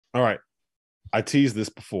All right. I teased this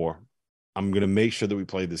before. I'm going to make sure that we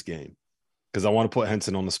play this game because I want to put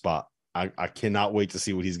Henson on the spot. I cannot wait to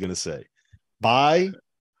see what he's going to say. Buy,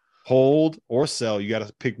 hold, or sell. You got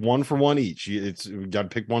to pick one for one each. You got to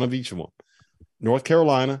pick one of each of them. North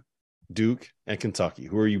Carolina, Duke, and Kentucky.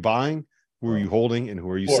 Who are you buying? Who are you holding? And who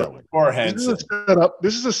are you selling? Or Henson.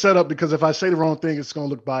 This is a setup because if I say the wrong thing, it's going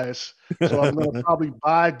to look biased. So I'm going to probably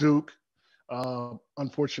buy Duke,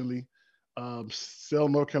 unfortunately. Sell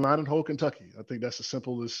North Carolina and hold Kentucky. I think that's the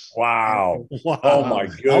simplest. Wow. Oh, my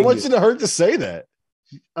goodness. I want you to hurt to say that.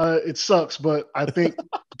 It sucks, but I think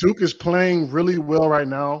Duke is playing really well right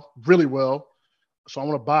now, really well. So I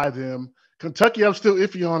want to buy them. Kentucky, I'm still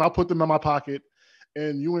iffy on. I'll put them in my pocket.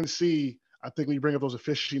 And UNC, I think when you bring up those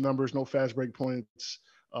efficiency numbers, no fast break points,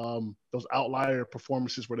 those outlier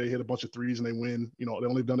performances where they hit a bunch of threes and they win, they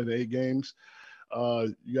only done it in 8 games.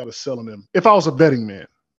 You got to sell on them. If I was a betting man.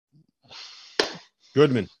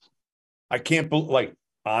 Goodman. I can't believe,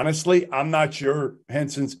 honestly, I'm not sure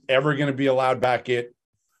Henson's ever going to be allowed back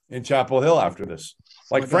in Chapel Hill after this.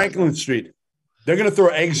 Like Franklin Street, they're going to throw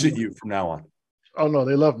eggs at you from now on. Oh no,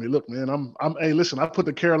 they love me. Look, man, hey, listen, I put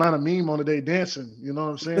the Carolina meme on today dancing. You know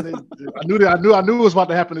what I'm saying? I knew it was about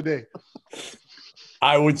to happen today.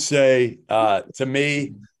 I would say, to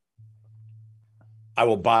me, I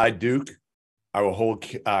will buy Duke, I will hold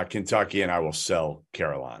Kentucky, and I will sell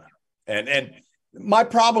Carolina. And my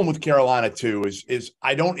problem with Carolina too is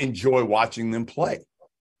I don't enjoy watching them play.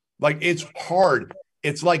 Like, it's hard.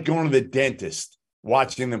 It's like going to the dentist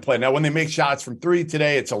watching them play. Now, when they make shots from 3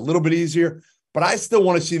 today, it's a little bit easier. But I still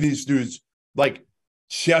want to see these dudes like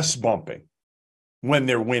chest bumping when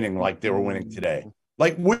they're winning like they were winning today.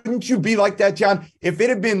 Like, wouldn't you be like that, John? If it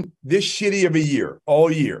had been this shitty of a year, all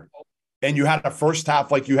year, and you had a first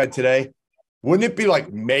half like you had today, wouldn't it be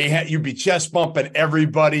like mayhem? You'd be chest bumping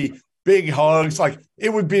everybody, big hugs. Like,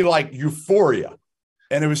 it would be like euphoria.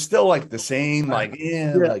 And it was still like the same, like,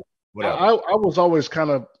 like whatever. I was always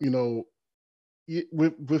kind of,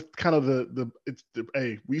 with kind of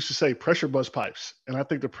we used to say pressure bust pipes, and I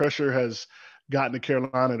think the pressure has gotten to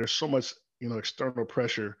Carolina. There's so much external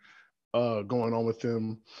pressure going on with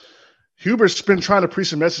them. Hubert's been trying to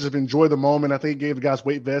preach a message of enjoy the moment. I think he gave the guys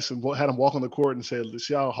weight vests and had them walk on the court and said,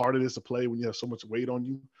 "See how hard it is to play when you have so much weight on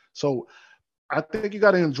you." So I think you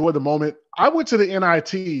got to enjoy the moment. I went to the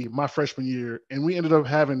NIT my freshman year, and we ended up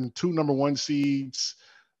having 2 number 1 seeds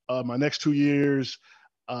my next 2 years.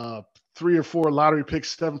 3 or 4 lottery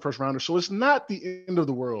picks, 7 first rounders. So it's not the end of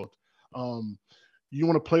the world. You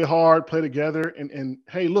want to play hard, play together. And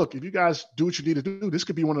hey, look, if you guys do what you need to do, this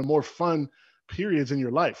could be one of the more fun periods in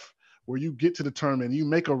your life where you get to the tournament, you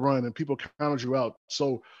make a run and people count you out.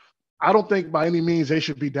 So I don't think by any means they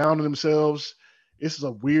should be down on themselves. This is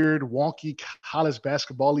a weird, wonky college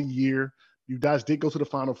basketball-y year. You guys did go to the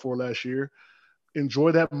Final Four last year.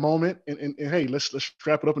 Enjoy that moment. And hey, let's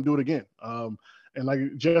strap it up and do it again. And like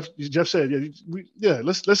Jeff said,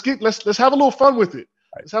 let's have a little fun with it.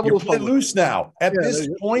 Let's have a little fun. Loose now. At this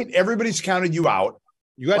point, everybody's counted you out.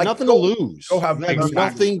 You got nothing to lose. Go have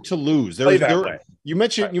nothing to lose. You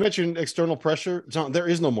mentioned external pressure. John, there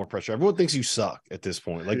is no more pressure. Everyone thinks you suck at this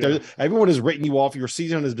point. Like everyone has written you off. Your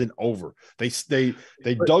season has been over. They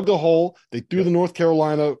dug the hole. They threw the North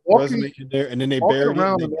Carolina resume in there, and then they buried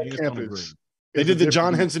it. They did the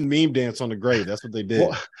John Henson meme dance on the grave. That's what they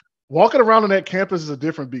did. Walking around on that campus is a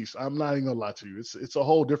different beast. I'm not even gonna lie to you. It's a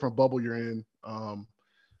whole different bubble you're in.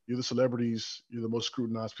 You're the celebrities. You're the most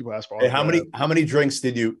scrutinized. People ask for. Hey, how many drinks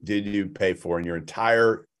did you pay for in your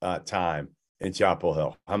entire time in Chapel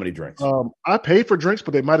Hill? How many drinks? I paid for drinks,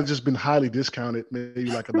 but they might have just been highly discounted, maybe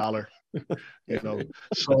like $1.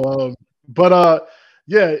 So,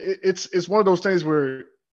 it's one of those things where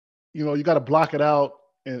you got to block it out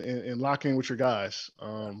and lock in with your guys,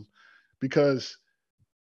 because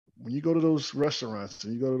when you go to those restaurants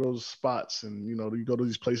and you go to those spots and you go to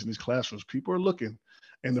these places in these classrooms, people are looking,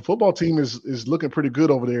 and the football team is looking pretty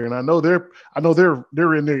good over there. And I know they're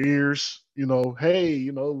in their ears,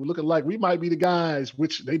 hey, looking like we might be the guys,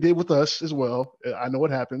 which they did with us as well. I know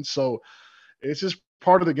what happened. So it's just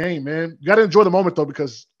part of the game, man. You got to enjoy the moment though,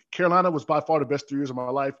 because Carolina was by far the best 3 years of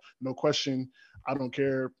my life. No question. I don't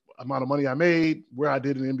care amount of money I made, where I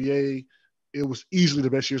did in the NBA. It was easily the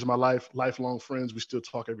best years of my life. Lifelong friends. We still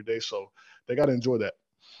talk every day. So they got to enjoy that.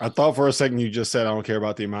 I thought for a second you just said, I don't care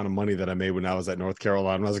about the amount of money that I made when I was at North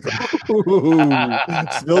Carolina. I was like, ooh,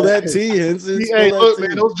 spill that tea, Henson. Hey, look,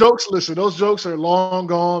 man, those jokes are long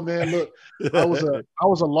gone, man. Look, I was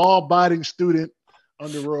a law-abiding student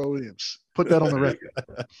under Roy Williams. Put that on the record.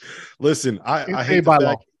 Listen, I hate the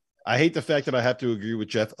fact I hate the fact that I have to agree with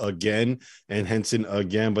Jeff again and Henson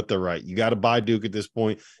again, but they're right. You got to buy Duke at this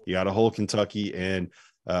point. You got to hold Kentucky, and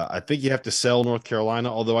I think you have to sell North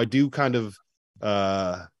Carolina. Although I do kind of,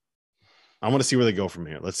 I want to see where they go from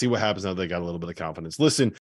here. Let's see what happens now that they got a little bit of confidence. Listen,